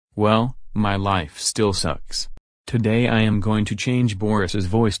Well, my life still sucks. Today I am going to change Boris's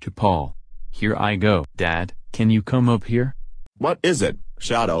voice to Paul. Here I go. Dad, can you come up here? What is it,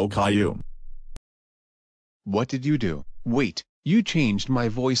 Shadow Caillou? What did you do? Wait, you changed my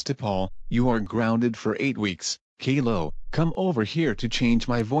voice to Paul. You are grounded for 8 weeks. Caillou, come over here to change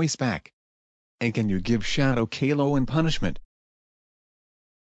my voice back. And can you give Shadow Caillou in punishment?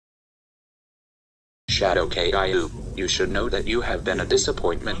 Shadow Caillou, you should know that you have been a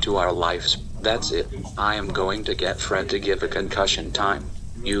disappointment to our lives. That's it. I am going to get Fred to give a concussion time.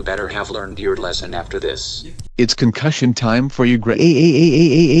 You better have learned your lesson after this. It's concussion time for you,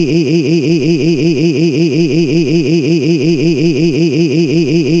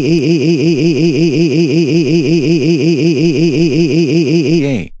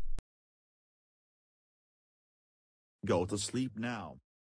 Go to sleep now.